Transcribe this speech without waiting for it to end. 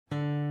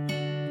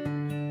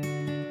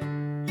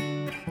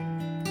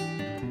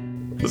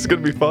This is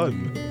going to be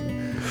fun.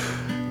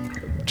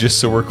 Just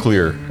so we're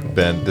clear,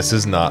 Ben, this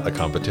is not a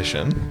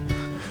competition.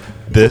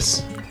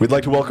 We'd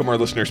like to welcome our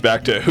listeners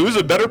back to Who's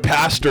a Better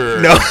Pastor?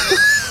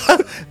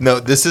 No,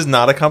 this is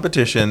not a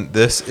competition.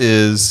 This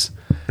is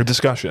A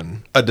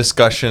discussion. a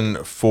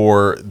discussion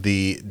for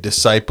the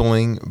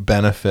discipling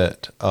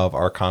benefit of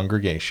our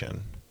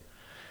congregation.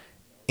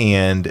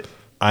 And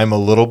I'm a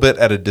little bit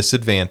at a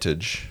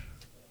disadvantage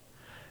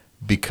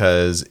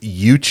because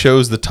you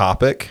chose the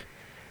topic,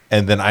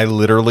 and then I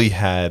literally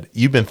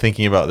you've been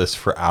thinking about this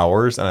for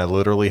hours, and I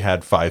literally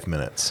had 5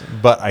 minutes.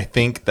 But I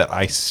think that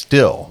I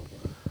still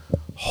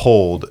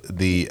hold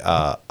the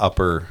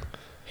upper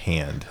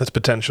hand. That's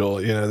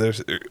potential. You know,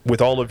 there's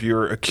with all of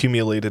your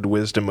accumulated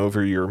wisdom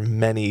over your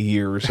many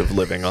years of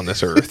living on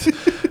this earth.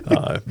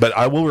 But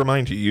I will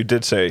remind you, you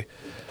did say,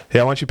 hey,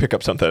 I want you to pick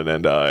up something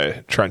and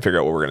try and figure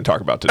out what we're going to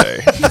talk about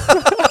today.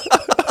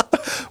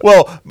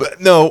 Well,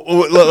 but no,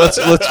 let's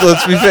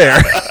be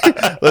fair.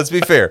 Let's be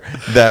fair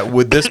that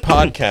with this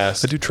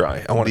podcast, I do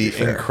try. I want to be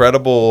fair.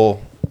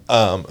 Incredible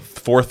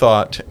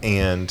forethought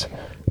and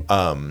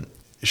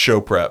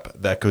show prep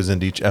that goes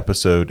into each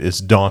episode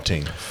is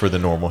daunting for the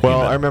normal human.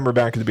 Well, I remember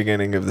back at the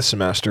beginning of the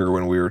semester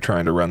when we were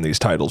trying to run these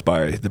titles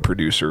by the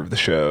producer of the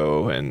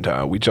show,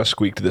 and we just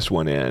squeaked this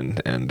one in,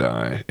 and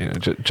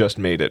just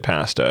made it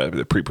past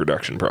the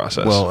pre-production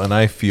process. Well, and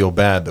I feel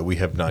bad that we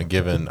have not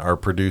given our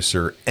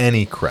producer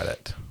any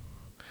credit,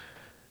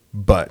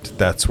 but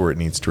that's where it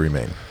needs to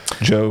remain.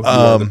 Joe, you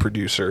are the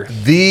producer.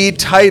 The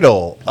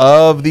title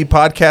of the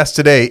podcast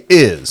today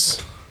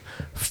is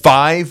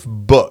 5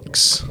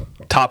 books.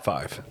 Top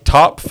 5.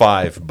 Top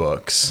 5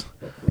 books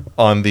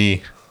on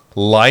the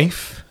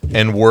life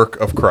and work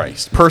of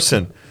Christ.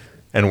 Person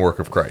and work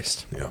of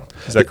Christ. Yeah.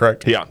 Is that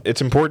correct? Yeah,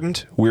 it's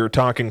important. We're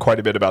talking quite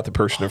a bit about the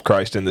person of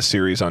Christ in this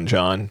series on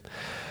John.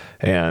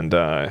 And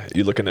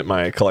you looking at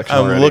my collection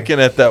I'm already? looking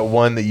at that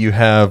one that you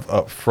have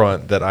up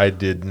front that I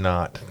did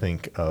not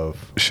think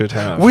of. Should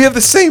have. We have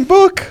the same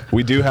book.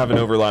 We do have an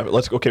overlap.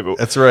 Okay, but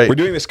That's right. We're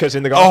doing this because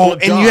in the Gospel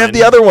of John... and you have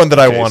the other one that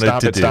I Okay, wanted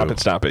to do.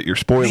 Stop it. You're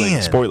spoiling.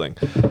 Man. Spoiling.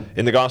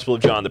 In the Gospel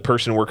of John, the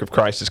person and work of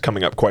Christ is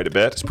coming up quite a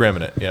bit. It's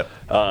preeminent, yep.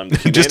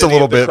 Humanity Just a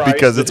little of the bit Christ,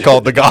 because it's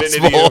called the divinity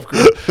Gospel. of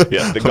Christ.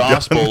 Yeah, the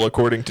Gospel,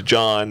 according to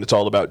John, it's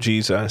all about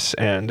Jesus.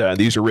 And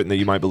these are written that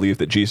you might believe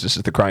that Jesus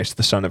is the Christ,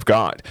 the Son of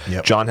God.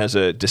 Yep. John has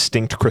a distinct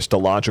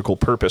Christological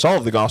purpose. All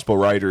of the Gospel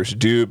writers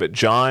do, but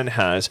John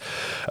has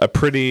a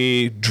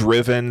pretty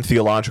driven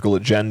theological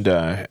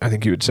agenda, I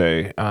think you would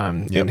say,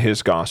 in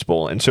his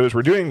Gospel. And so as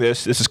we're doing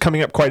this is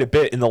coming up quite a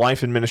bit in the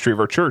life and ministry of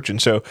our church.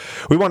 And so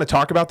we want to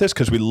talk about this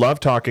because we love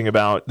talking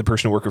about the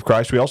person and work of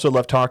Christ. We also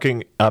love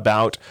talking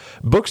about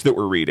books that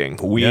we're reading.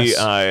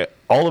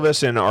 All of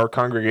us in our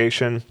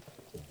congregation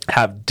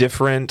have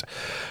different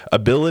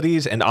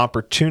abilities and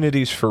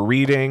opportunities for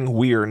reading.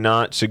 We are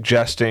not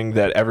suggesting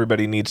that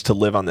everybody needs to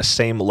live on the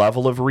same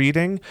level of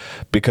reading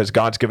because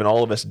God's given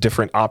all of us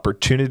different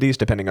opportunities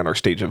depending on our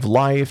stage of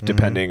life,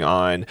 depending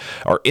on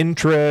our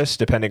interests,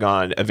 depending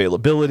on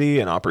availability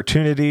and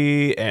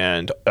opportunity,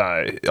 and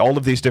all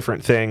of these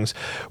different things.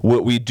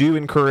 What we do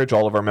encourage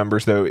all of our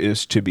members, though,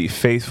 is to be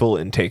faithful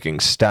in taking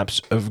steps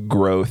of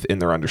growth in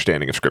their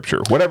understanding of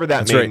Scripture, whatever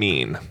that may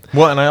mean.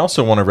 Well, and I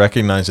also want to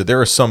recognize that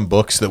there are some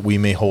books that we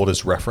may hold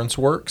as reference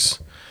works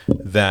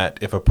that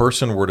if a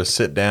person were to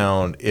sit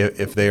down,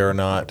 if they are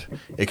not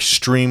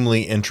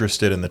extremely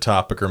interested in the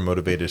topic or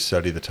motivated to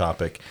study the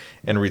topic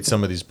and read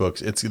some of these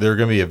books, they're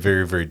going to be a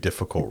very, very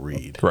difficult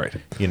read. Right.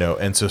 You know,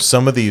 and so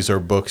some of these are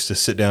books to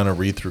sit down and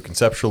read through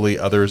conceptually.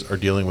 Others are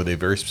dealing with a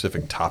very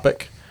specific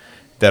topic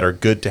that are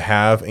good to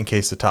have in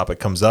case the topic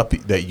comes up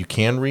that you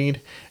can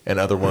read, and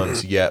other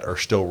ones yet are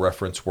still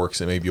reference works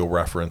that maybe you'll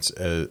reference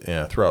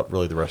throughout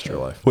really the rest of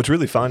your life. What's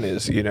really fun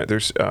is,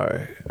 there's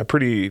a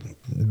pretty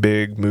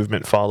big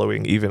movement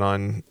following even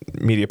on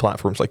media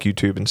platforms like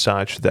YouTube and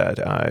such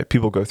that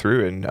people go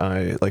through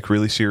and like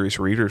really serious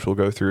readers will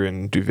go through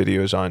and do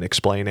videos on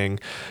explaining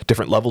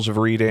different levels of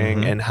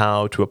reading and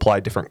how to apply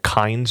different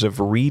kinds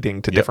of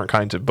reading to different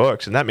kinds of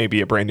books. And that may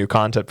be a brand new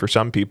concept for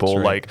some people.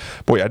 Right. Like,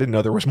 boy, I didn't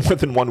know there was more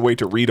than one way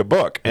to read a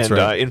book. And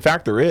in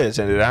fact, there is.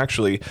 And it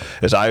actually,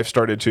 as I've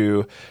started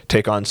to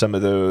take on some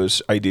of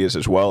those ideas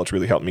as well, it's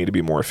really helped me to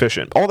be more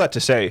efficient. All that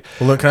to say...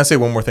 Well, look, can I say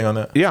one more thing on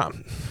that? Yeah.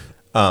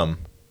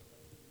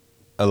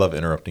 I love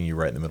interrupting you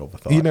right in the middle of a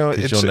thought.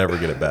 Because you'll never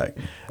get it back.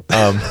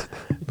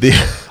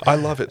 I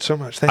love it so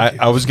much. Thank you.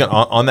 I was going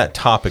on that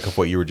topic of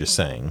what you were just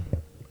saying.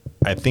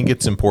 I think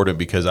it's important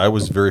because I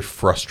was very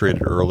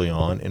frustrated early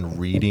on in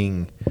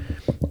reading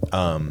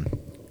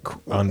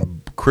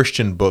on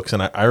Christian books,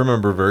 and I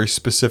remember very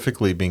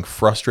specifically being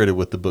frustrated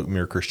with the book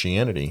Mere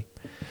Christianity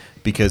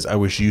because I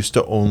was used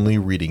to only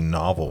reading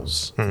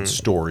novels and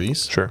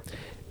stories. Sure.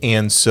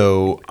 And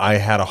so I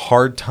had a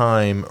hard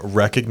time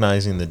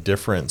recognizing the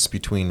difference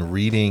between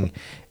reading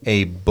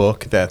a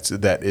book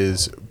that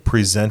is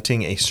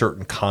presenting a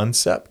certain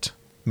concept,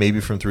 maybe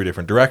from 3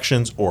 different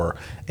directions, or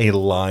a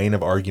line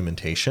of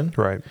argumentation.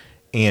 Right.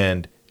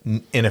 And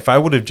if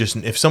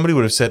somebody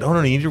would have said, "Oh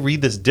no, you need to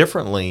read this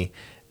differently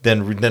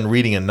than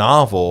reading a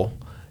novel,"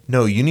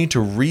 No, you need to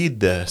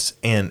read this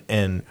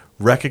and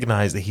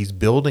recognize that he's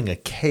building a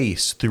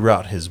case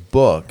throughout his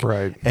book,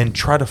 Right. and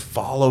try to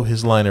follow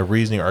his line of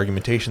reasoning or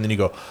argumentation. Then you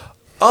go,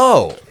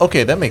 oh,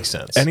 okay, that makes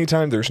sense.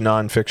 Anytime there's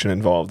nonfiction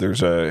involved,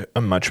 there's a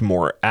much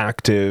more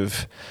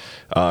active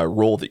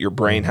role that your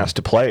brain has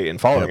to play in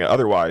following it.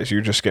 Otherwise, you're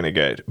just going to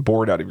get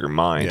bored out of your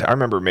mind. Yep. I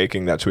remember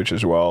making that switch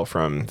as well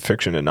from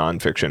fiction to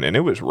nonfiction, and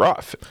it was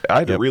rough. I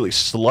had to really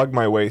slug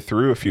my way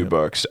through a few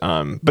books.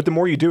 But the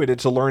more you do it,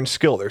 it's a learned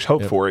skill. There's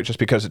hope for it. Just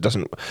because it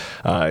doesn't,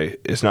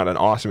 it's not an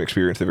awesome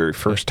experience the very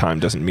first time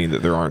doesn't mean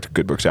that there aren't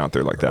good books out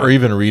there like that. Or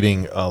even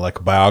reading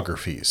like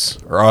biographies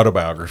or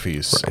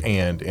autobiographies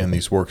and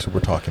these works that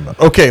we're talking about.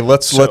 Okay,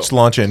 let's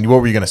launch in.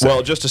 What were you going to say?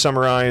 Well, just to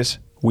summarize,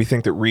 we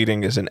think that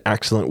reading is an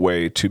excellent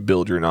way to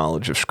build your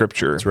knowledge of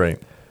Scripture. That's right.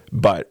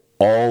 But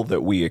all that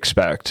we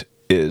expect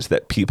is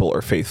that people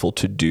are faithful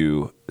to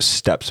do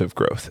steps of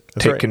growth.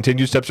 Take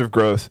continued steps of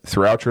growth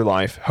throughout your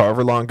life,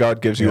 however long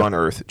God gives you on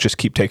earth. Just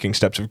keep taking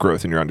steps of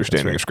growth in your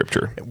understanding of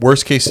Scripture.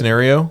 Worst case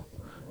scenario,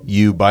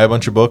 you buy a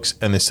bunch of books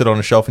and they sit on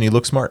a shelf and you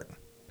look smart.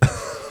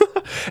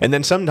 And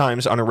then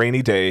sometimes on a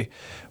rainy day,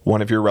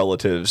 one of your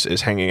relatives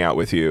is hanging out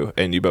with you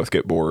and you both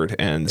get bored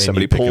and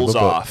somebody pulls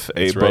off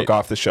a book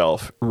off the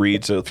shelf,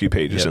 reads a few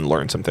pages and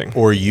learns something.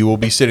 Or you will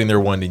be sitting there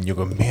one day and you'll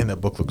go, man, that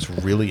book looks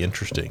really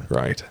interesting.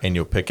 Right. And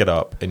you'll pick it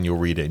up and you'll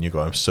read it and you go,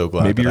 I'm so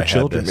glad Maybe that your I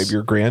children, had this. maybe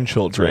your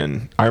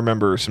grandchildren. I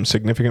remember some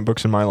significant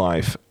books in my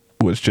life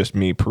was just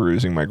me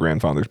perusing my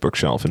grandfather's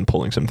bookshelf and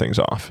pulling some things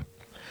off.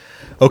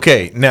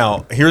 Okay,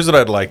 now here's what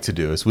I'd like to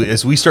do.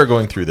 As we start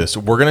going through this,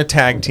 we're going to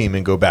tag team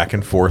and go back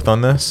and forth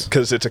on this.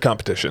 Because it's a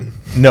competition.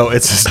 No,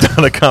 it's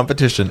not a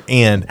competition.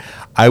 And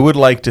I would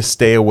like to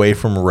stay away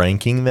from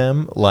ranking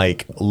them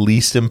like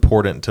least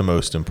important to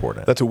most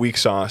important. That's a weak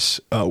sauce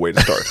way to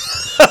start.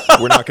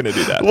 We're not going to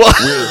do that.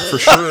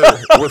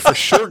 We're for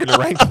sure going to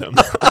rank them.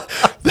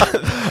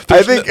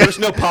 There's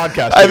no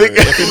podcast. I think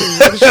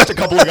it's just a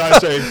couple of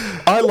guys saying,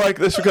 "I like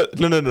this." Because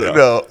no.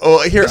 No.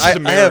 Well, here this is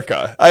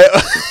America.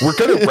 We're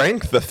going to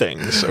rank the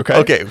things. Okay.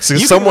 Okay. So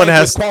you someone can rank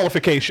has with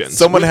qualifications.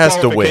 Someone with has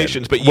to win.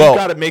 qualifications, but you've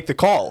got to make the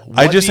call. What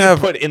I just do you have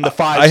put in the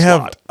five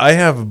slot. I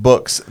have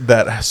books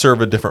that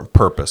serve a different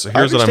purpose. So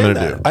here's what I'm going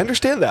to do. I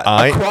understand that.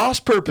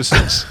 Across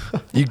purposes,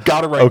 you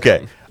got to rank. Okay.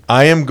 them.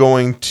 I am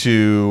going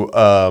to.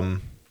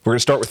 We're going to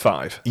start with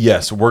 5.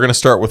 Yes, we're going to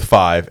start with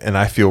 5, and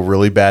I feel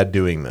really bad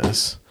doing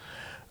this.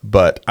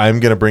 But I'm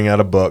going to bring out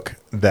a book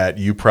that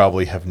you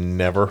probably have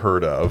never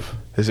heard of.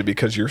 Is it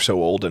because you're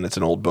so old and it's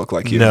an old book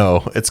like you?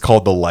 No, it's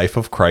called The Life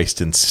of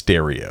Christ in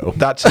Stereo.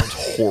 That sounds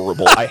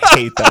horrible. I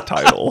hate that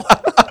title.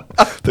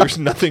 There's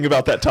nothing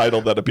about that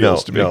title that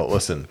appeals to me. No,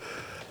 listen.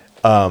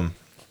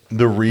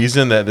 The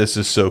reason that this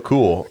is so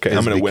cool is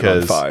I'm going to win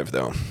on 5,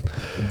 though.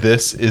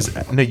 This is...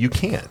 No, you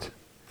can't.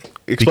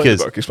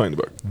 Explain the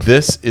book.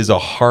 This is a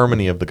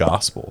harmony of the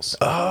Gospels.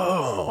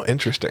 Oh,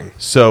 interesting.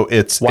 So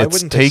it's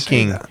wouldn't they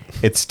say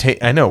that?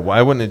 I know,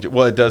 why wouldn't it?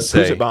 Well, it does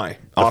say Who's it by?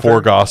 The Author?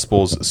 4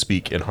 Gospels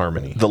speak in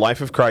harmony. The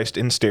Life of Christ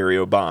in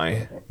Stereo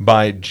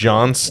by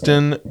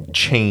Johnston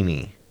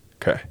Cheney.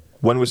 Okay.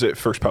 When was it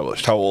first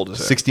published? How old is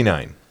it?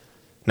 69.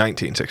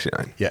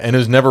 1969. Yeah, and it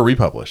was never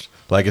republished.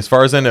 Like, as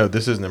far as I know,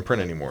 this isn't in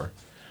print anymore.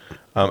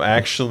 I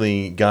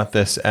actually got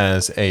this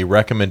as a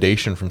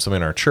recommendation from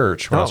somebody in our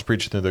church when I was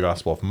preaching through the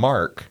Gospel of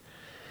Mark.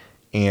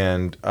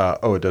 And,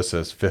 it does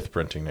says 5th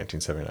printing,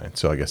 1979.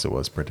 So I guess it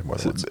was printed more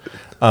than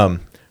once.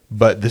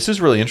 But this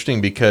is really interesting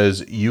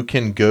because you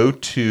can go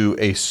to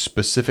a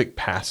specific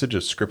passage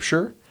of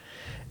Scripture,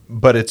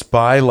 but it's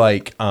by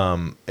like,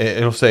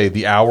 it'll say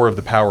the hour of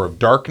the power of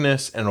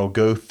darkness, and it'll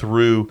go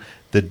through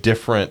the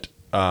different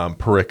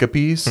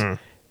pericopes,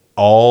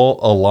 all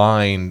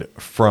aligned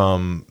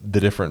from the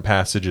different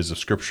passages of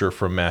Scripture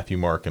from Matthew,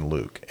 Mark, and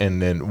Luke.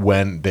 And then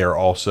when they're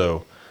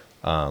also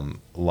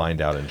lined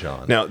out in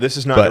John. Now, this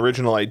is not an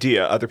original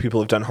idea. Other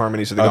people have done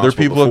harmonies of the Other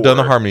gospel people have done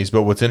the before. harmonies,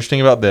 but what's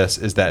interesting about this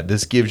is that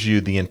this gives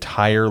you the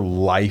entire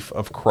life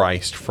of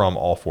Christ from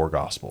all 4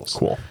 Gospels.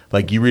 Cool.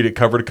 Like, you read it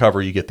cover to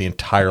cover, you get the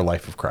entire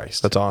life of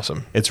Christ. That's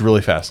awesome. It's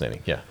really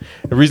fascinating. Yeah.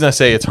 The reason I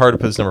say it's hard to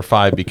put this number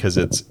 5 because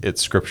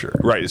it's Scripture.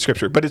 Right, it's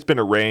Scripture, but it's been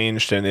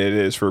arranged and it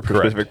is for a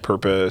specific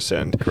purpose.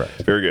 And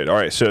very good. All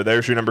right, so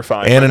there's your number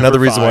 5. And another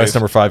reason why it's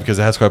number 5 because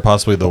it has quite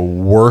possibly the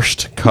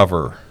worst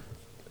cover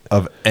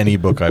of any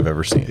book I've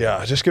ever seen.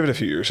 Yeah, just give it a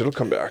few years. It'll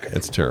come back.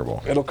 It's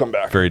terrible. It'll come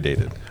back. Very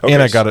dated. Okay,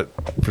 And I got it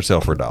for sale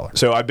for $1.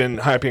 So I've been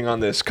hyping on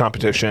this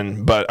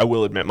competition, but I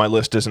will admit my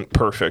list isn't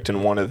perfect,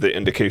 and one of the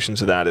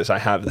indications of that is I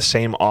have the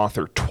same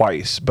author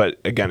twice, but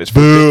again, it's for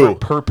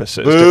different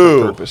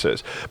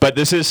purposes. But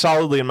this is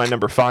solidly in my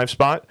number 5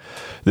 spot.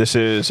 This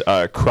is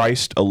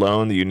Christ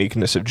Alone, the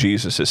Uniqueness of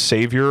Jesus as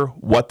Savior,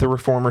 What the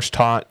Reformers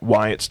Taught,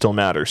 Why It Still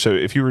Matters. So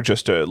if you were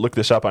just to look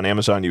this up on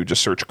Amazon, you would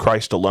just search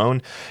Christ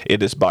Alone.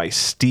 It is by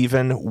Stephen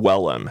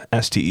Wellum,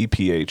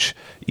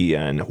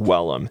 Stephen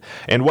Wellum.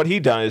 And what he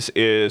does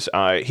is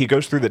he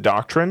goes through the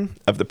doctrine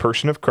of the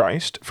person of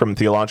Christ from a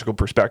theological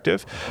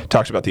perspective,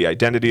 talks about the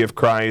identity of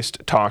Christ,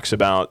 talks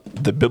about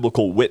the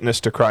biblical witness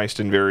to Christ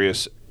in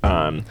various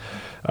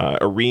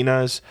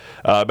arenas.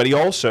 But he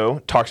also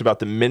talks about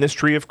the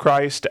ministry of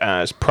Christ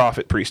as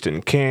prophet, priest,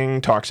 and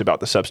king, talks about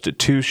the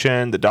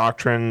substitution, the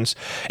doctrines,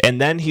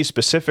 and then he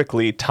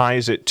specifically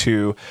ties it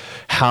to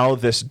how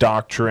this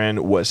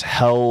doctrine was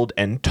held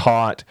and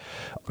taught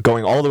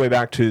going all the way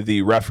back to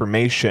the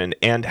Reformation,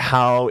 and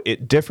how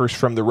it differs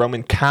from the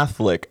Roman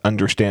Catholic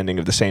understanding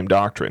of the same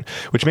doctrine,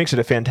 which makes it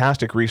a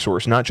fantastic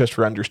resource, not just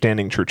for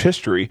understanding church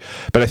history,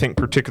 but I think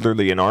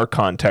particularly in our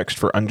context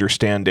for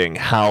understanding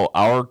how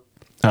our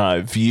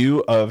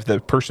view of the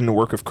person and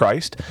work of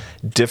Christ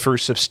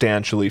differs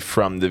substantially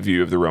from the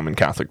view of the Roman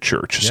Catholic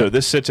Church. Yep. So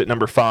this sits at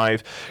number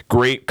 5,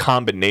 great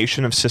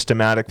combination of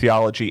systematic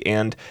theology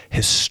and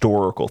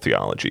historical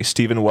theology.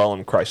 Stephen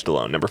Wellum, Christ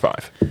Alone, number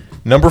 5.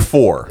 Number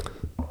 4,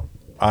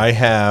 I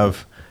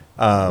have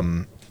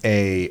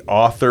a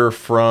author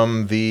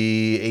from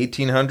the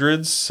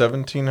 1800s,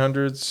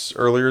 1700s,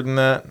 earlier than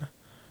that.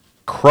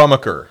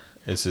 Crummacher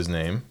is his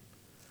name.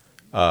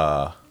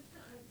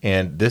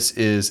 And this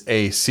is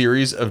a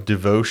series of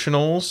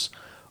devotional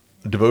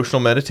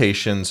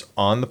meditations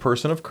on the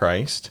person of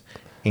Christ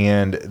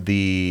and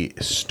the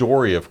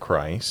story of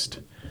Christ,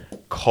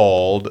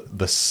 called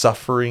The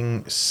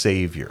Suffering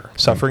Savior.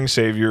 Suffering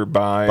Savior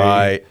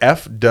by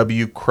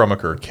F.W.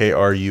 Crummacher,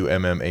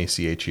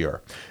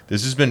 Krummacher.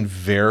 This has been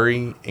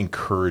very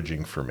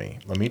encouraging for me.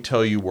 Let me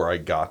tell you where I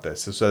got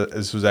this.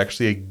 This was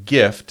actually a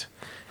gift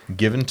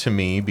given to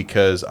me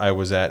because I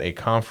was at a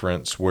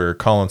conference where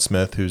Colin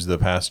Smith, who's the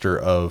pastor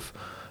of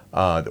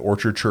the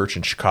Orchard Church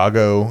in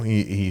Chicago,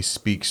 he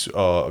speaks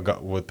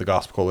with the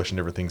Gospel Coalition,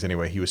 different things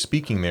anyway. He was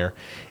speaking there,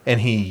 and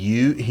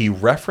he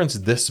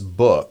referenced this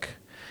book,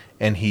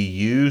 and he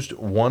used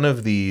one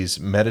of these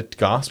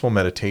gospel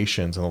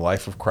meditations on the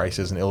life of Christ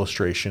as an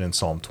illustration in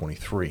Psalm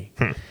 23.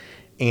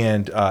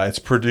 And it's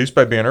produced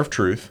by Banner of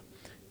Truth,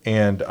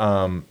 and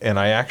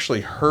I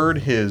actually heard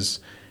his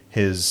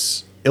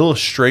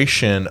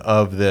illustration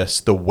of this,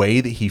 the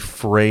way that he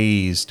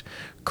phrased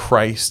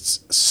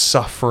Christ's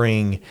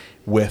suffering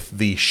with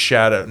the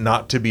shadow,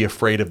 not to be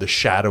afraid of the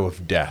shadow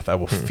of death. I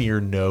will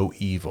fear no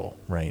evil,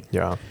 right?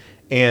 Yeah.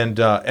 And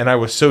I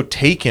was so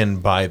taken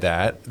by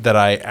that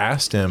I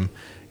asked him,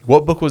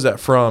 what book was that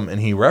from? And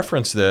he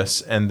referenced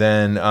this, and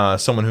then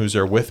someone who was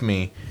there with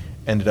me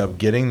ended up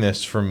getting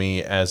this for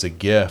me as a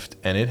gift,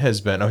 and it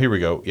has been, here we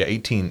go,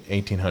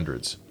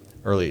 1800s,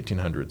 early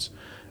 1800s.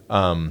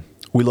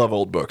 We love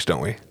old books, don't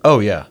we?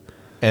 Oh, yeah.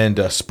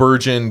 And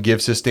Spurgeon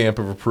gives his stamp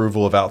of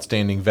approval of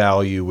outstanding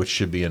value, which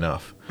should be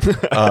enough.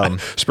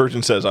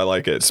 Spurgeon says I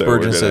like it. So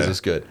Spurgeon says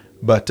it's good.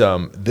 But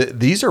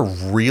these are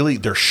really,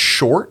 they're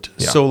short.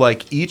 Yeah. So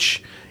like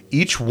each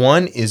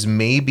one is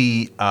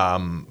maybe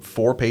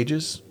 4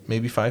 pages,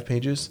 maybe 5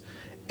 pages.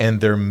 And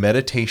they're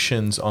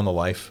meditations on the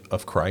life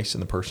of Christ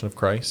and the person of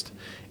Christ.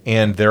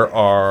 And there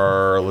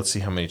are, let's see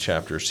how many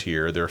chapters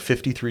here. There are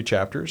 53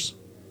 chapters.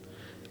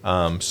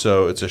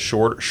 So it's a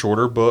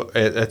shorter book.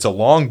 It's a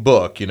long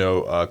book,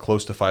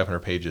 close to 500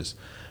 pages,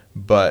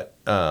 but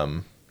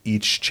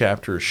each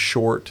chapter is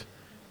short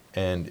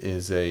and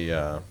is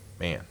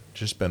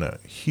just been a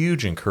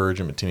huge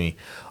encouragement to me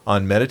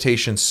on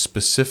meditation,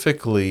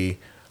 specifically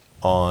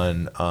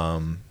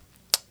on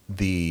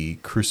the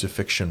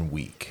Crucifixion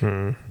Week,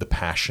 the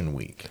Passion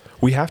Week.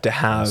 We have to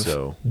have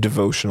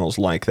devotionals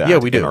like that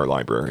in our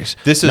libraries.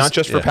 This is not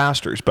just for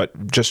pastors,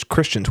 but just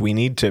Christians. We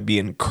need to be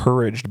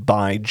encouraged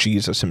by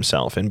Jesus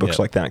himself, and books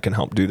like that can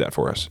help do that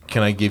for us.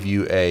 Can I give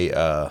you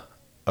a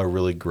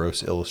really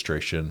gross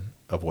illustration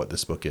of what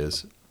this book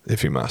is?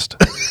 If you must.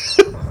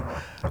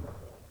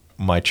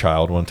 My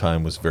child one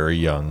time was very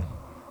young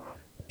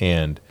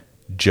and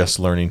just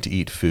learning to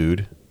eat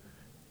food.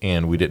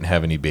 And we didn't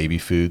have any baby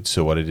food,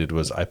 so what I did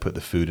was I put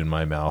the food in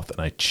my mouth and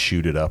I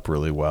chewed it up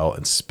really well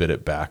and spit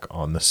it back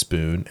on the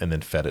spoon and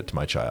then fed it to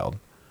my child.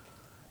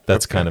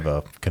 That's kind of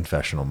a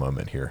confessional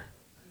moment here.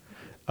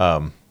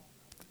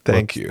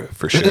 Thank you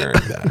for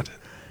sharing that.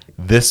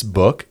 This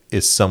book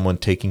is someone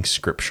taking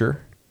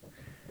scripture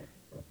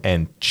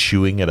and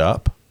chewing it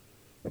up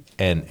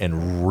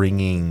and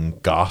wringing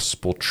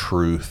gospel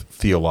truth,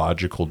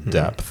 theological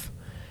depth,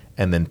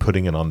 and then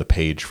putting it on the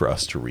page for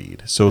us to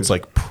read. So it's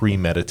like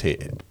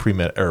post-meditated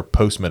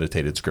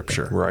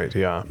scripture. Right,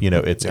 yeah.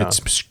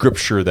 It's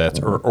scripture that's,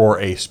 or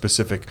a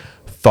specific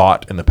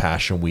thought in the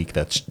Passion Week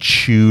that's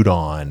chewed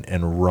on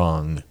and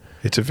wrung.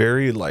 It's a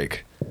very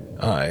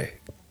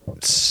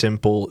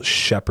simple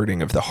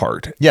shepherding of the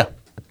heart. Yeah.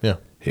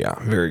 Yeah,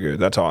 very good.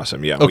 That's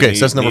awesome. Yeah. Okay,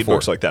 so that's number 4.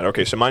 Books like that.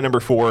 Okay, so my number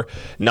 4,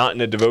 not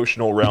in a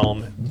devotional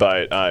realm,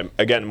 but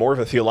again, more of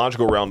a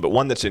theological realm, but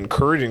one that's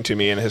encouraging to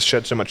me and has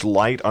shed so much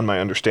light on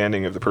my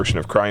understanding of the person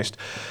of Christ.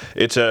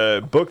 It's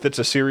a book that's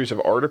a series of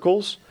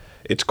articles.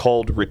 It's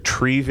called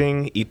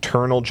Retrieving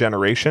Eternal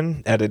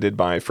Generation, edited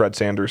by Fred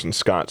Sanders and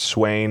Scott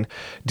Swain.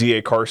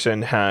 D.A.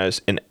 Carson has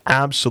an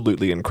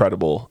absolutely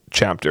incredible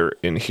chapter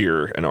in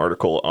here, an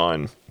article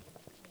on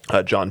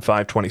John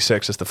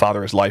 5:26, as the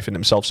Father has life in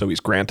himself, so he's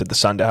granted the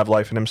Son to have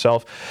life in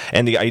himself.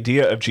 And the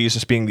idea of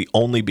Jesus being the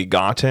only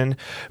begotten,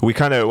 we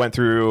kind of went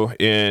through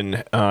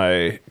in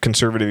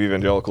conservative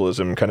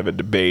evangelicalism kind of a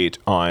debate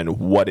on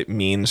what it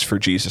means for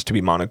Jesus to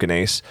be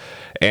monogenes.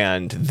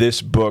 And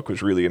this book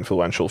was really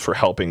influential for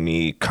helping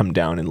me come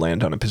down and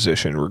land on a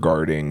position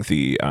regarding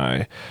the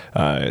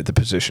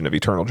position of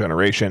eternal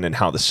generation and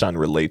how the Son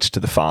relates to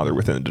the Father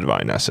within the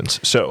divine essence.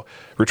 So,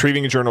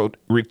 retrieving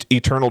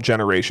eternal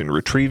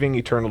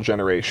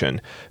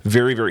generation,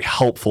 very, very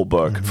helpful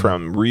book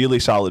from really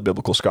solid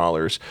biblical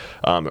scholars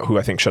who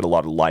I think shed a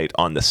lot of light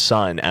on the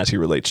Son as he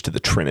relates to the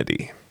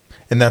Trinity.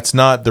 And that's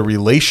not the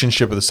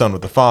relationship of the Son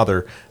with the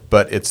Father,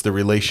 but it's the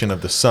relation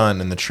of the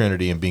Son and the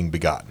Trinity and being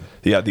begotten.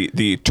 Yeah, the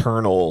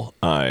eternal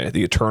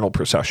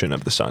procession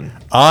of the Son.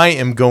 I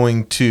am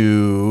going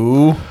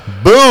to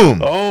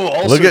boom. Oh,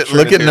 also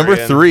look at number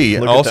 3,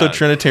 Look also at that.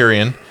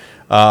 Trinitarian.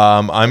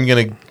 I'm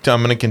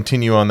gonna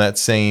continue on that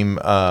same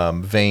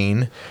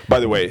vein. By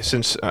the way,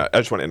 since I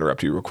just want to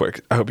interrupt you real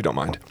quick, I hope you don't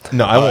mind.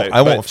 No,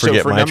 I won't forget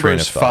so for my train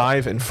numbers of thought.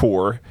 5 and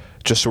 4.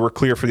 Just so we're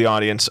clear for the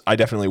audience, I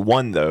definitely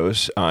won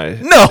those. No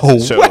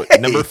way!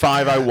 Number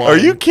 5, I won. Are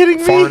you kidding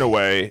me? Far and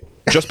away.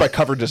 Just by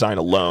cover design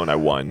alone, I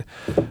won.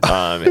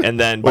 And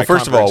then, Well, by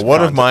first of all, comprehensive one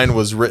of content, mine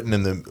was written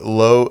in the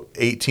low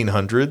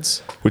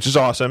 1800s, which is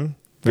awesome,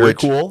 very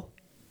cool.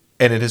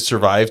 and it has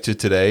survived to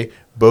today.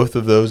 Both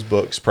of those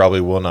books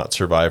probably will not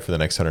survive for the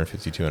next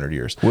 150, 200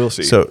 years. We'll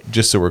see. So,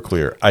 just so we're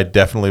clear, I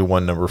definitely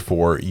won number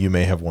 4. You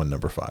may have won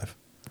number 5.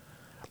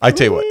 I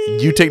tell you what,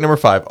 you take number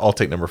 5, I'll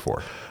take number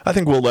 4. I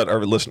think we'll let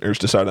our listeners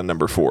decide on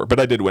number 4, but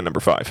I did win number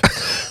 5.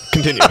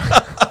 Continue.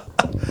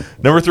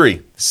 Number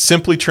 3,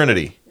 Simply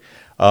Trinity.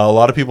 A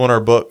lot of people in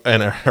our book,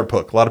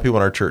 a lot of people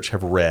in our church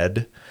have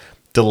read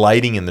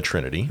Delighting in the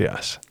Trinity.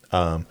 Yes.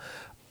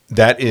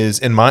 That is,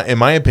 in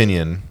my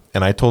opinion,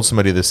 and I told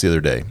somebody this the other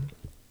day,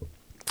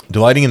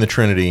 Delighting in the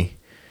Trinity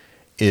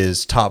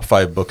is top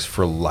 5 books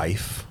for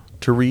life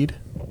to read.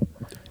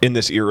 In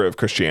this era of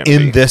Christianity.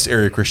 In this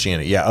area of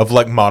Christianity, yeah, of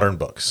like modern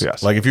books.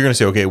 Yes. Like if you're going to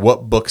say, okay,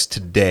 what books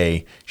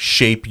today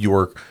shape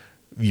your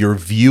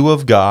view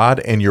of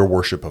God and your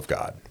worship of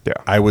God? Yeah.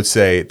 I would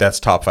say that's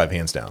top 5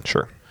 hands down.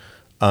 Sure.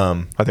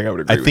 I think I would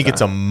agree I think with it's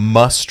that. a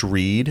must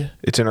read.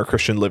 It's in our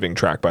Christian living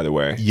track, by the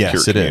way. Yes,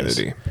 Pure it is.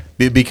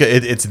 Community. Because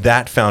it's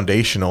that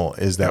foundational,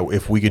 is that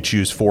if we could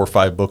choose 4 or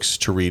 5 books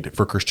to read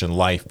for Christian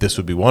life, this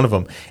would be one of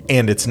them.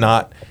 And it's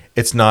not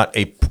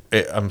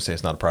I'm saying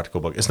it's not a practical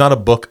book. It's not a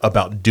book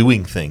about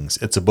doing things.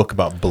 It's a book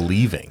about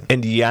believing.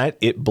 And yet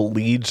it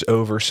bleeds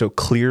over so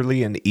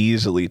clearly and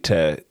easily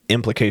to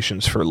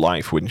implications for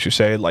life, wouldn't you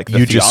say? Like the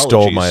You just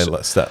stole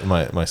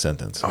theologies- my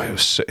sentence. Oh,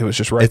 it was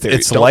just right there.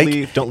 It's Don't like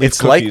leave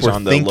it's like cookies we're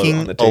on the thinking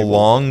on the table.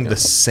 along the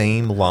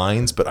same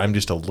lines, but I'm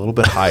just a little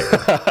bit higher.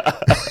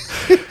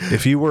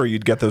 If you were,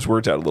 you'd get those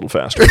words out a little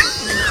faster.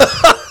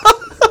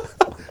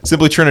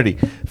 Simply Trinity,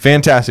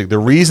 fantastic. The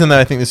reason that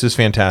I think this is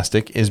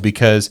fantastic is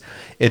because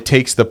it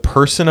takes the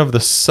person of the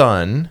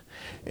Son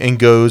and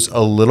goes a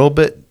little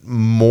bit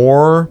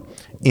more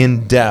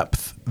in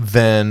depth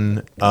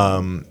than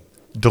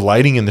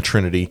Delighting in the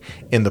Trinity.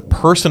 In the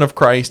person of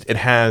Christ, it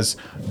has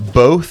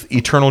both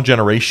eternal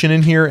generation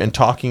in here and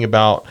talking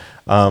about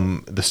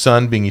the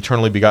Son being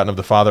eternally begotten of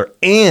the Father,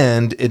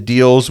 and it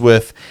deals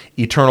with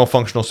eternal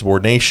functional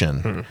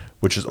subordination,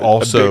 which is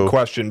also a big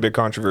question, big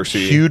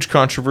controversy. huge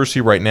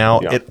controversy right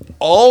now. Yeah. It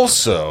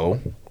also,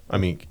 I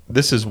mean,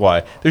 this is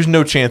why there's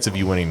no chance of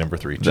you winning number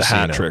 3. The Just so you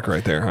hat know. trick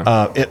right there,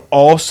 huh? It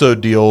also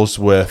deals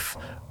with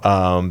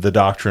the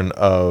doctrine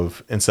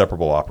of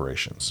inseparable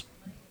operations.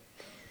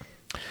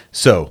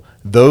 So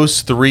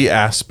those 3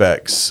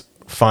 aspects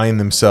find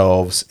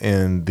themselves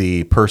in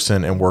the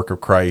person and work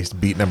of Christ.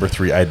 Beat number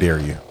 3. I dare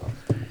you.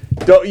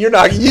 You're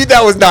not.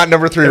 That was not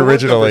number 3 It was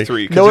originally. number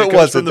 3, 'cause no, it it goes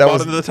wasn't. from the That bottom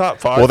was to the top.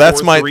 5, well,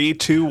 that's 4, my 3,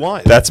 2,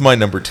 1. That's my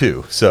number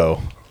 2.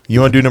 So you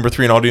want to do number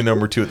 3, and I'll do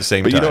number 2 at the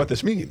same But time. you know what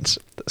this means?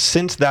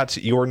 Since that's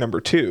your number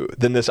 2,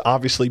 then this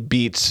obviously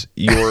beats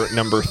your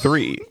number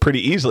 3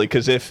 pretty easily.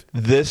 Because if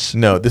this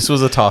No, this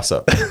was a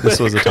toss-up. This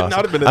was a could not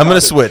toss-up. have been a I'm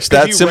going to toss-up, switch. 'cause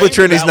That you Simply ranked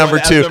Trinity's that number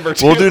one as 2. number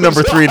We'll do 2,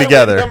 number so 3 I went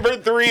together. Number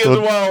 3 as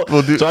We'll- well.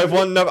 we'll do- So I've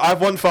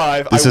won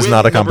 5. This I is win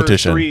not a number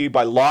competition. 3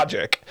 by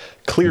logic,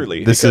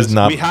 clearly. This is because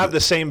not- We have the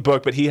same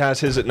book, but he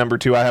has his at number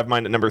 2. I have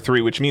mine at number 3,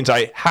 which means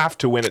I have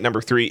to win at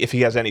number 3 if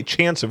he has any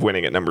chance of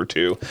winning at number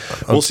 2.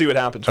 We'll see what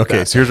happens. With Okay,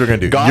 that. so here's what we're going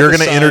to do. God You're the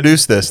going to Son-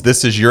 introduce this.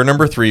 This is your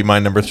number 3, my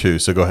number 2.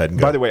 So go ahead and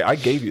go. By the way, I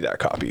gave you that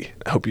copy.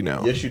 I hope you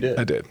know. Yes, you did.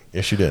 I did.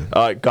 Yes, you did.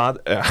 God,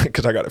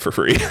 because I got it for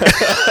free.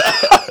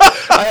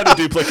 I had a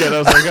duplicate. I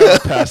was like, I'll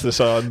pass this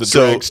on the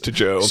dregs to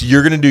Joe. So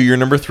you're going to do your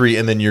number 3,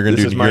 and then you're going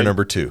to This do is your my-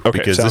 number 2. Okay,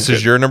 because sounds this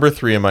is good. your number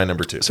 3 and my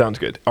number 2. Sounds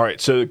good. All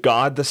right. So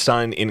God the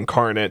Son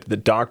incarnate, the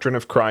doctrine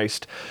of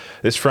Christ,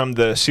 is from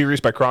the series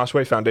by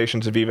Crossway,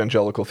 Foundations of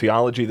Evangelical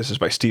Theology. This is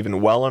by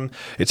Stephen Wellum.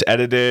 It's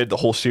edited, the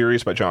whole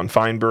series by John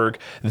Feinberg.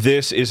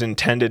 This is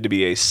intended to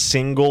be a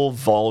single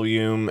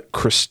volume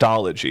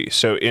Christology.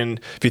 So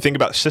if you think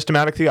about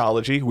systematic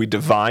theology, we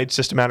divide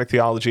systematic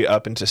theology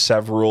up into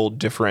several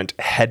different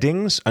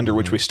headings under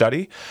which we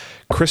study.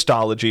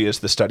 Christology is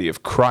the study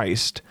of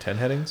Christ. 10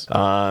 headings?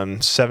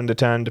 7 to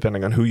 10,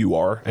 depending on who you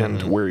are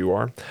and where you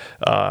are.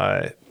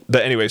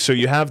 But anyway, so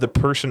you have the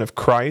person of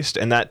Christ,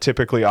 and that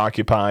typically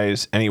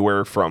occupies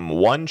anywhere from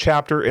 1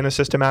 chapter in a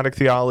systematic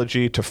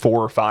theology to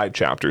 4 or 5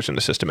 chapters in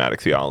a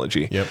systematic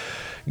theology. Yep.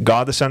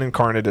 God the Son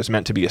incarnate is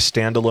meant to be a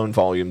standalone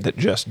volume that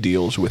just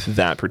deals with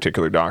that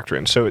particular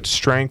doctrine. So its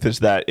strength is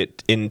that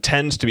it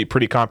intends to be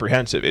pretty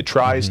comprehensive. It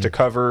tries to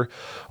cover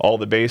all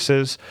the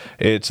bases.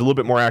 It's a little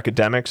bit more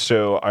academic,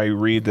 so I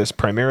read this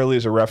primarily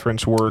as a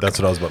reference work. That's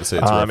what I was about to say.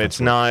 It's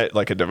not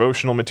like a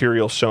devotional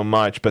material so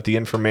much, but the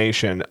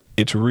information,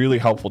 it's really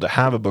helpful to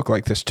have a book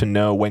like this to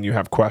know when you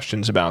have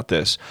questions about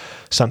this,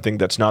 something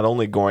that's not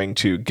only going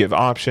to give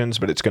options,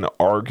 but it's going to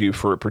argue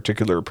for a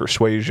particular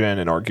persuasion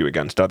and argue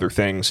against other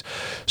things.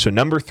 So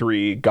number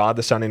 3, God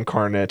the Son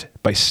Incarnate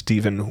by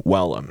Stephen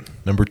Wellum.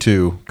 Number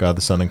 2, God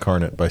the Son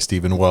Incarnate by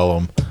Stephen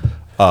Wellum.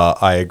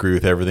 I agree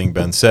with everything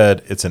Ben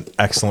said. It's an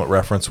excellent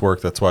reference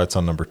work. That's why it's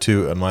on number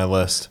 2 on my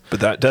list. But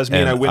that does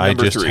mean And I win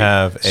number 3. I just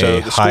have so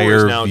a the score higher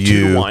is now view.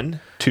 2 to 1.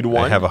 2 to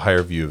 1. I have a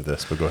higher view of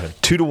this, but go ahead.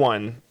 2 to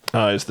 1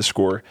 is the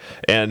score.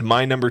 And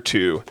my number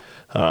 2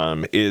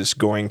 is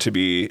going to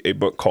be a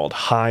book called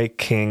High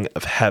King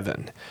of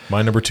Heaven.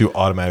 My number 2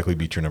 automatically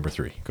beat your number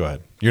 3. Go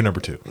ahead. Your number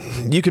 2.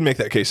 You can make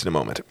that case in a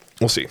moment.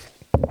 We'll see.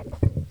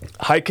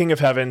 High King of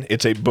Heaven,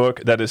 it's a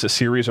book that is a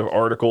series of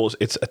articles.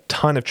 It's a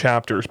ton of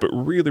chapters, but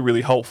really,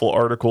 really helpful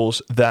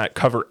articles that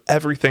cover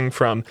everything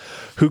from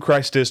who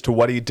Christ is to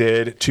what he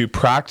did to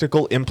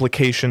practical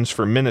implications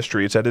for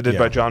ministry. It's edited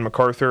by John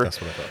MacArthur.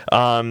 That's what I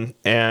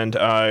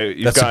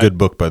thought. That's a good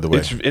book, by the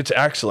way. It's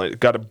excellent. It's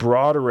got a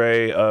broad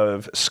array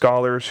of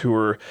scholars who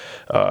are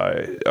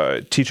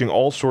teaching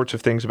all sorts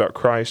of things about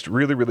Christ.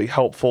 Really, really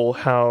helpful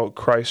how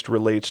Christ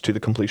relates to the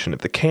completion of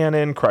the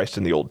canon, Christ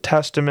in the Old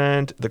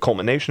Testament, the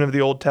culmination of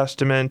the Old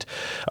Testament,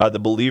 the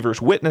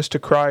believer's witness to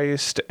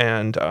Christ,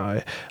 and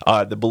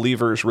the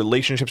believer's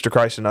relationships to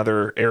Christ in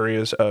other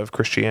areas of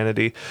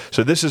Christianity.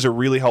 So this is a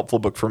really helpful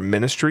book for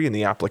ministry and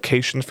the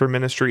applications for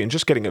ministry and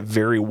just getting a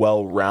very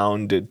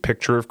well-rounded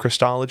picture of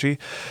Christology.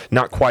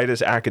 Not quite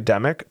as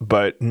academic,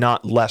 but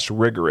not less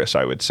rigorous,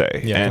 I would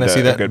say. Yeah, and can I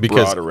see that? a good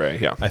Because broad array.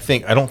 Yeah.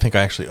 I don't think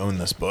I actually own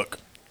this book,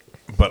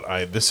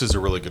 but this is a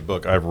really good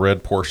book. I've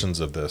read portions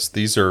of this.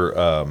 These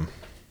are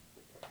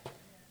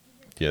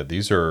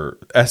these are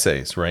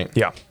essays, right?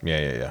 Yeah.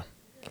 Yeah.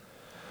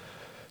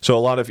 So a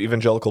lot of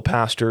evangelical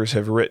pastors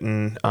have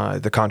written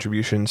the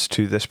contributions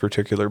to this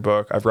particular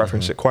book. I've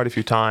referenced it quite a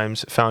few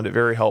times, found it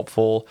very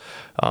helpful.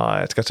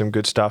 It's got some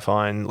good stuff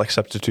on like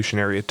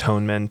substitutionary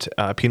atonement,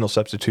 penal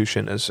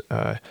substitution is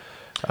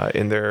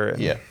in there.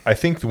 Yeah. I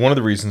think one of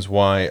the reasons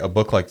why a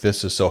book like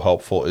this is so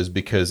helpful is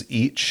because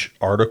each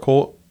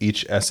article,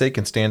 each essay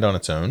can stand on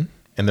its own.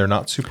 And they're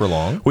not super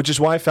long. Which is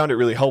why I found it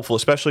really helpful,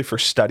 especially for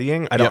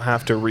studying. I don't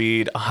have to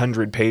read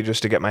 100 pages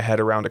to get my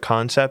head around a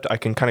concept. I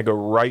can kind of go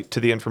right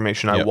to the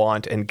information I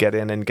want and get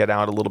in and get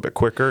out a little bit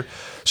quicker.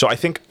 So I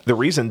think the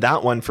reason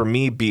that one for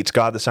me beats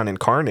God the Son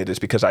Incarnate is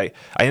because I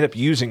end up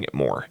using it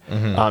more.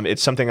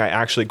 It's something I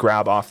actually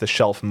grab off the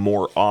shelf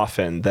more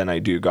often than I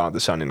do God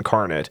the Son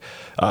Incarnate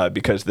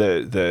because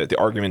the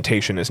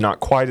argumentation is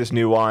not quite as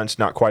nuanced,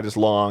 not quite as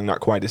long,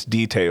 not quite as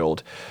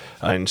detailed.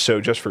 And so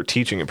just for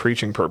teaching and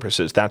preaching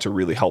purposes, that's a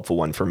really helpful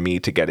one for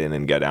me to get in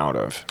and get out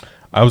of.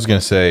 I was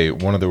going to say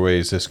one of the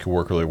ways this could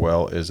work really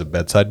well is a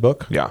bedside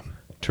book. Yeah.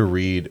 To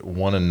read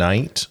one a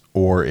night,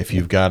 or if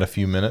you've got a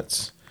few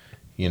minutes,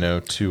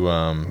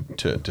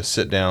 to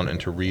sit down and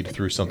to read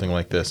through something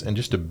like this and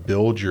just to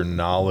build your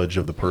knowledge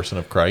of the person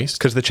of Christ.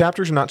 Because the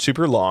chapters are not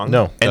super long.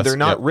 No. And they're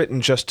not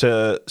written just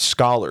to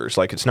scholars.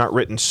 Like, it's not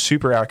written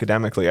super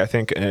academically. I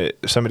think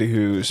somebody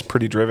who's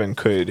pretty driven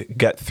could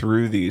get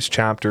through these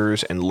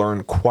chapters and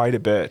learn quite a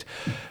bit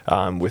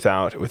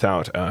without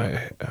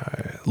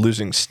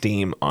losing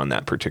steam on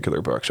that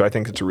particular book. So I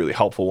think it's a really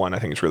helpful one. I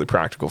think it's really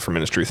practical for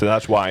ministry. So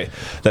that's why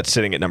that's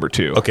sitting at number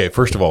 2. Okay,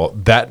 first of all,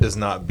 that does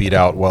not beat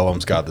out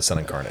Wellum's God the Son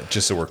Incarnate,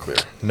 just so we're clear.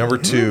 Number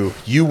 2,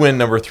 you win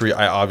number 3.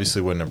 I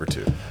obviously win number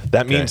 2.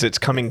 That means it's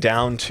coming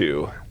down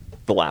to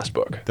the last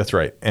book. That's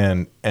right.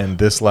 And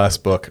this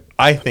last book,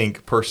 I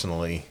think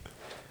personally,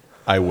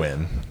 I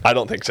win. I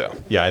don't think so.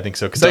 Yeah, I think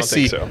so. Because I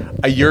see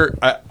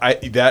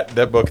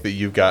that book that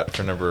you've got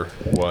for number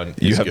 1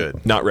 is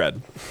good. Not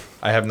read.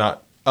 I have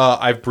not.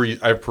 I've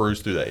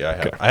perused through that. Yeah, I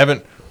have. Okay. I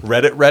haven't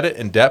read it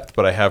in depth,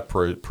 but I have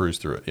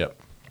perused through it. Yep.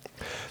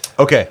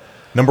 Okay,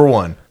 number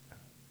 1.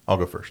 I'll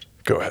go first.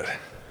 Go ahead.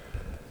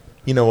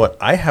 You know what?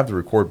 I have the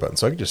record button,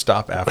 so I can just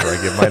stop after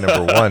I give my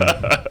number 1.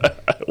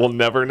 We'll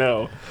never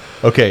know.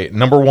 Okay,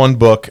 number 1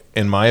 book,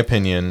 in my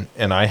opinion,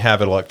 and I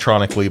have it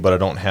electronically, but I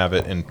don't have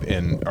it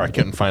or I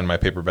couldn't find my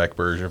paperback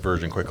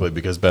version quickly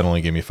because Ben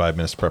only gave me 5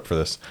 minutes to prep for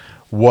this,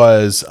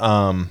 was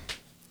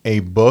a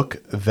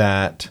book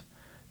that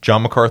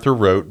John MacArthur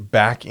wrote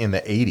back in the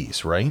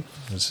 80s, right?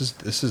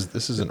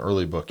 This is an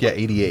early book. Yeah,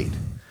 88.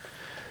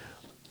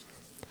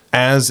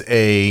 As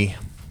a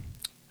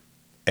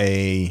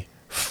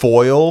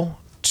foil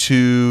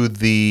to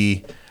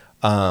the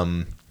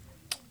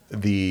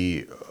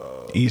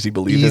easy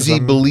believism. Easy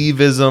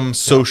believism,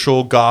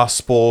 social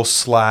gospel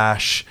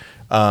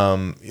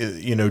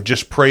 /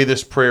 just pray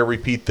this prayer,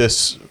 repeat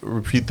this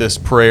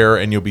prayer,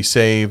 and you'll be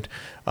saved.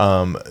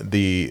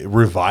 The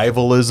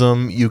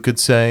revivalism, you could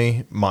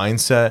say,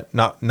 mindset,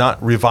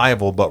 not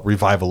revival, but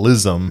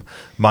revivalism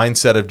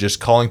mindset of just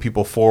calling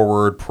people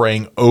forward,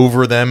 praying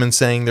over them and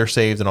saying they're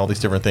saved and all these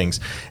different things.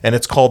 And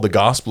it's called The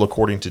Gospel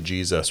According to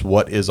Jesus.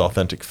 What is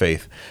authentic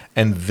faith?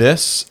 And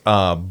this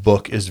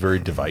book is very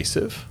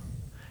divisive.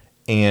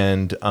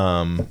 And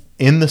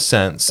in the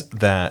sense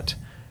that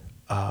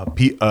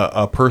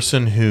a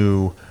person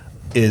who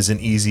is an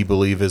easy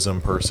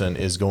believism person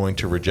is going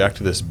to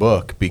reject this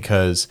book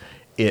because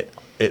it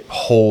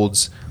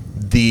holds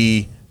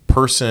the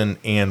person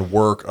and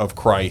work of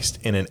Christ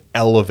in an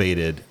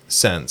elevated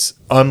sense,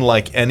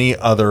 unlike any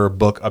other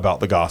book about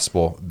the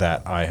gospel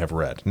that I have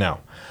read. Now,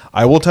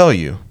 I will tell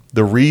you,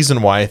 the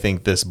reason why I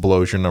think this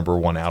blows your number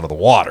one out of the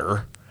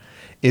water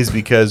is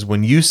because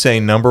when you say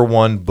number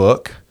one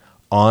book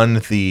on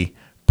the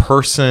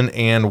person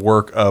and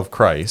work of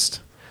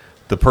Christ,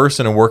 the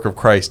person and work of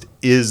Christ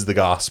is the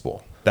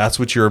gospel. That's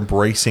what you're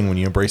embracing when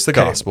you embrace the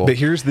gospel. But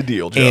here's the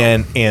deal,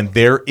 Joe. And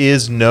there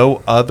is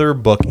no other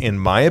book, in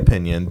my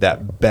opinion,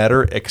 that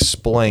better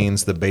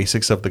explains the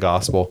basics of the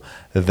gospel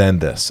than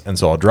this. And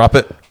so I'll drop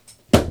it,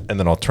 and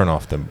then I'll turn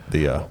off the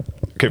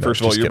Okay,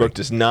 first of all, your book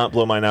does not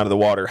blow mine out of the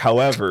water.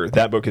 However,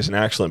 that book is an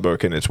excellent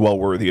book, and it's well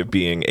worthy of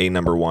being a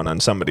number one on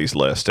somebody's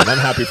list. And I'm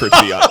happy for it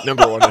to be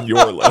number one on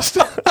your list.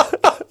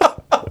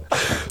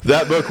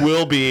 That book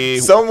will be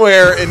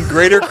somewhere in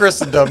greater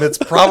Christendom. It's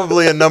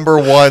probably a number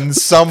one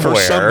somewhere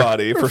for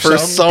somebody. For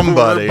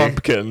somebody, poor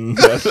bumpkin.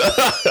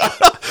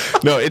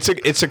 No,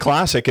 it's a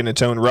classic in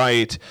its own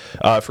right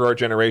for our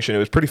generation. It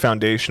was pretty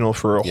foundational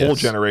for a whole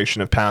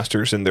generation of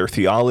pastors in their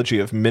theology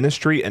of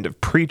ministry and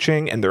of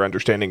preaching and their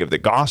understanding of the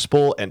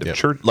gospel and of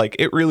church. Like,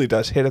 it really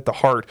does hit at the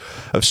heart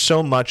of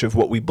so much of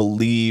what we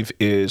believe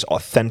is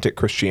authentic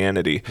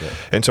Christianity.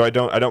 And so I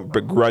don't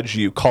begrudge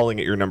you calling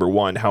it your number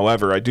one.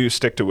 However, I do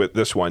stick to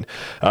this one.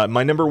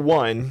 My number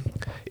one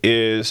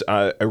is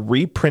a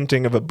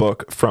reprinting of a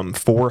book from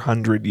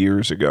 400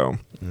 years ago.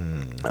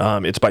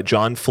 It's by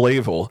John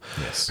Flavel,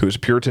 who is a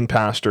Puritan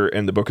pastor,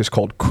 and the book is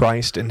called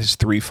Christ and His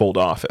Threefold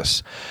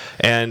Office.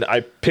 And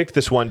I picked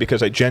this one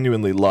because I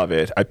genuinely love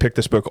it. I picked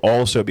this book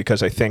also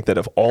because I think that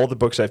of all the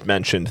books I've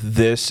mentioned,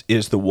 this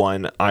is the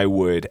one I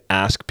would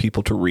ask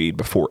people to read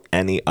before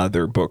any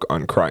other book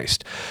on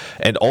Christ.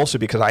 And also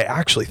because I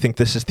actually think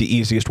this is the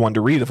easiest one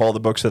to read of all the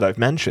books that I've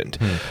mentioned.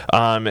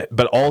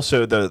 But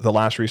also the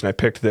last reason I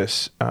picked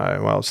this,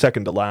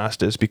 second to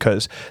last, is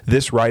because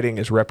this writing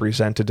is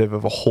representative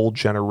of a whole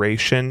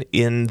generation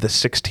in the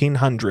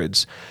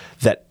 1600s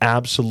that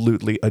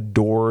absolutely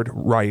adored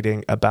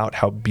writing about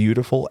how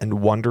beautiful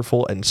and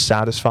wonderful and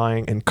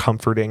satisfying and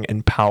comforting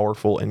and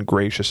powerful and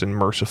gracious and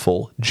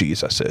merciful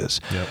Jesus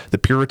is. The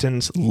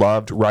Puritans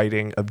loved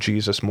writing of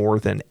Jesus more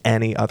than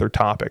any other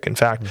topic. In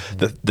fact,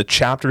 the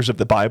chapters of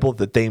the Bible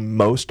that they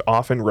most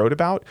often wrote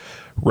about,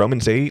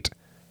 Romans 8,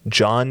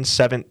 John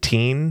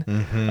 17,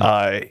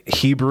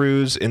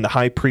 Hebrews in the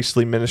high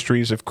priestly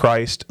ministries of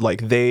Christ,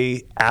 like,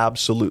 they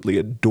absolutely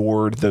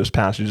adored those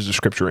passages of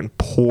Scripture and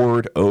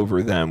pored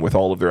over them with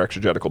all of their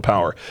exegetical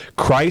power.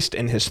 Christ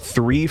and His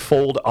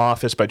Threefold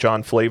Office by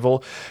John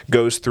Flavel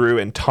goes through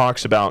and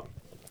talks about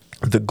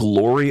the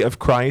glory of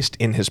Christ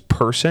in His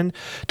person,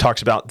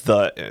 talks about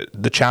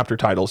the chapter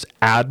titles,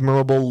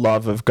 Admirable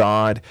Love of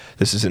God.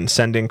 This is in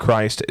Sending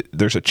Christ.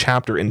 There's a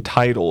chapter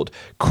entitled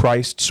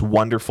Christ's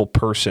Wonderful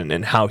Person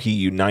and how He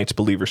unites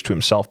believers to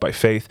Himself by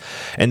faith.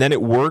 And then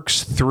it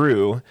works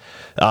through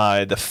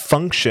the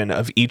function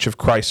of each of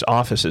Christ's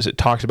offices. It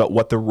talks about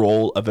what the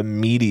role of a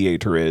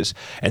mediator is,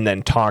 and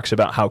then talks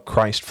about how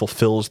Christ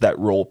fulfills that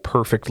role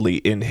perfectly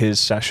in His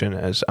session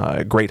as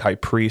a great high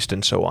priest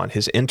and so on,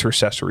 His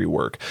intercessory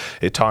work.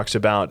 It talks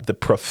about the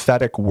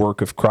prophetic work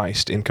of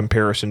Christ in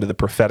comparison to the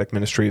prophetic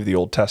ministry of the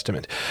Old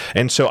Testament.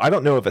 And so I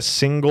don't know of a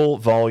single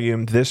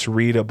volume this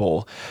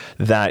readable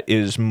that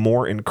is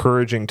more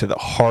encouraging to the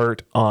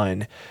heart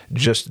on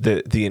just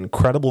the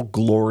incredible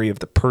glory of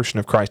the person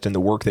of Christ and the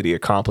work that He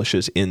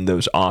accomplishes in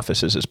those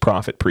offices as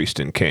prophet, priest,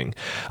 and king.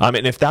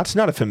 And if that's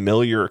not a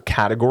familiar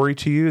category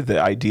to you,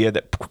 the idea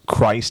that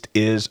Christ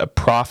is a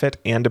prophet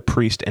and a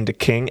priest and a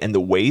king, and the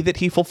way that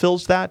He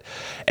fulfills that,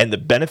 and the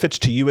benefits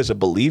to you as a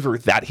believer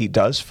that He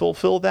does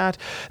fulfill that,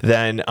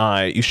 then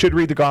you should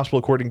read the Gospel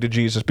According to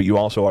Jesus, but you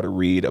also ought to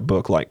read a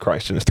book like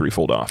Christ in His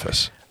Threefold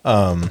Office.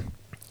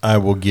 I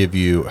will give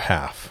you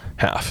half.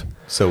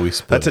 So we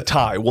split. That's a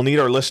tie. We'll need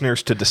our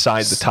listeners to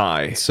decide the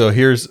tie. So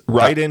here's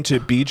write into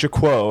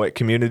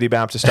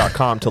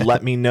bjaquo@communitybaptist.com to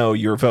let me know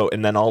your vote,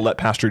 and then I'll let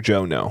Pastor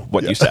Joe know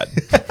what you said.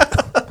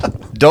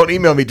 Don't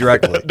email me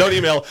directly. Don't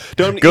email.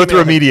 Don't go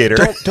through a mediator.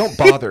 Don't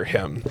bother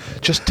him.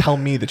 Just tell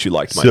me that you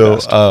liked my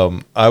best. So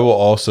I will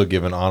also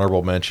give an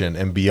honorable mention,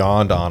 and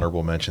beyond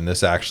honorable mention,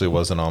 this actually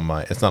wasn't on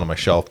my. It's not on my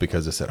shelf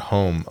because it's at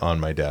home on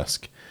my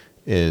desk.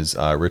 is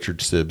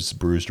Richard Sibb's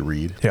Bruised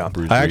Reed. Yeah,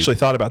 Bruised I Reed. actually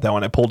thought about that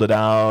when I pulled it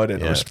out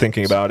and was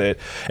thinking about it.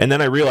 And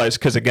then I realized,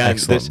 because again,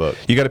 Excellent book.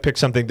 you got to pick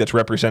something that's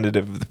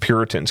representative of the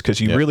Puritans,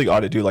 because you really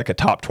ought to do like a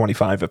top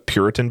 25 of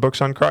Puritan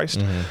books on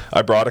Christ.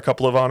 I brought a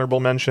couple of honorable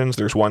mentions.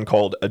 There's one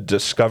called A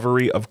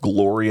Discovery of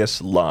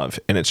Glorious Love,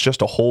 and it's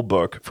just a whole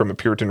book from a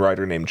Puritan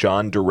writer named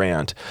John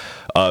Durant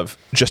of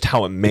just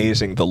how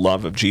amazing the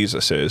love of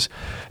Jesus is.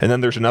 And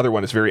then there's another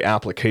one that's very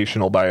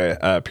applicational by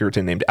a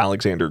Puritan named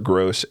Alexander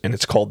Gross, and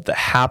it's called The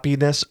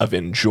Happiness of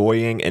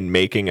Enjoying and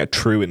Making a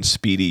True and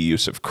Speedy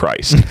Use of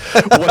Christ.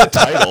 What a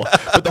title.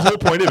 But the whole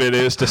point of it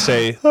is to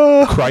say,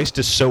 Christ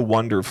is so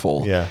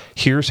wonderful. Yeah.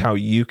 Here's how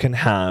you can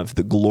have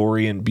the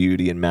glory and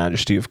beauty and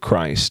majesty of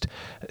Christ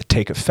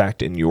take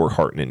effect in your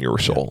heart and in your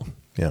soul.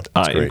 Yeah,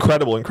 that's great.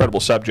 Incredible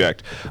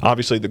subject.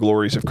 Obviously, the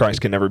glories of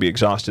Christ can never be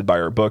exhausted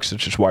by our books,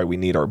 which is why we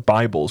need our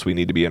Bibles. We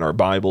need to be in our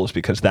Bibles,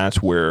 because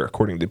that's where,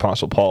 according to the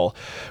Apostle Paul,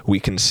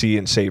 we can see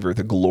and savor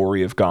the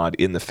glory of God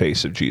in the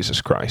face of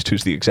Jesus Christ,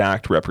 who's the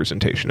exact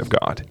representation of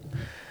God.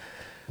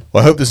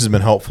 Well, I hope this has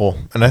been helpful.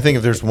 And I think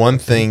if there's one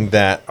thing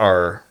that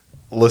our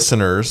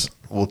listeners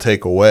will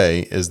take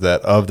away, is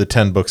that of the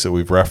 10 books that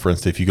we've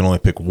referenced, if you can only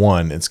pick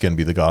one, it's going to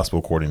be the Gospel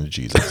According to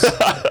Jesus.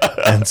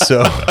 And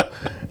so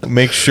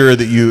make sure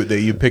that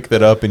you pick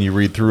that up and you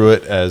read through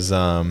it as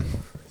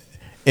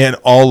in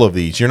all of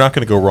these. You're not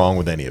going to go wrong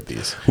with any of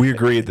these. We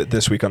agreed that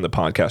this week on the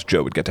podcast,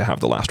 Joe would get to have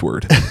the last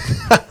word.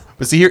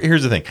 But see,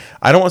 here's the thing.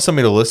 I don't want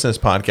somebody to listen to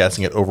this podcast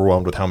and get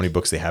overwhelmed with how many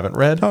books they haven't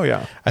read. Oh,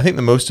 yeah. I think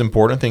the most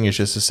important thing is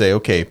just to say,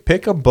 okay,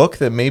 pick a book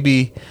that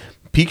maybe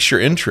piques your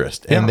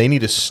interest, and they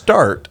need to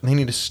start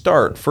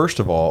first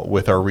of all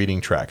with our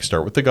reading track.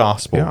 Start with the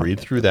gospel,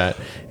 read through that,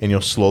 and you'll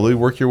slowly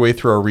work your way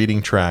through our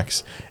reading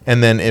tracks.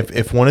 And then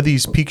if one of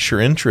these piques your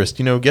interest,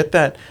 get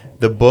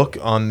the book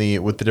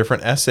with the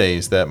different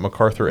essays that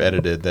MacArthur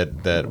edited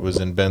that was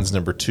in Ben's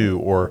number 2,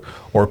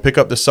 or pick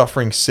up The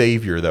Suffering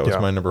Savior, that was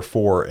my number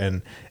 4,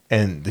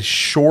 and the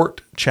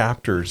short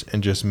chapters,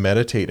 and just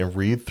meditate and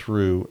read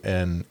through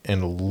and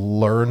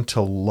learn to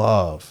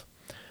love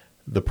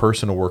the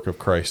personal work of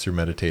Christ through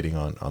meditating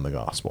on the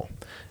gospel.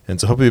 And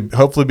so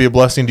hopefully be a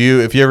blessing to you.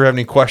 If you ever have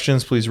any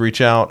questions, please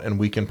reach out, and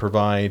we can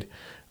provide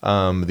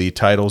the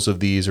titles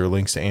of these or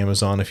links to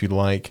Amazon if you'd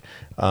like.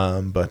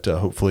 But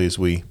hopefully as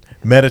we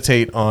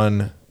meditate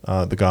on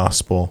the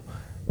gospel,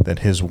 then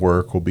his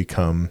work will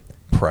become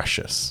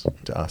precious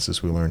to us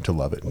as we learn to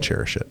love it and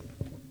cherish it.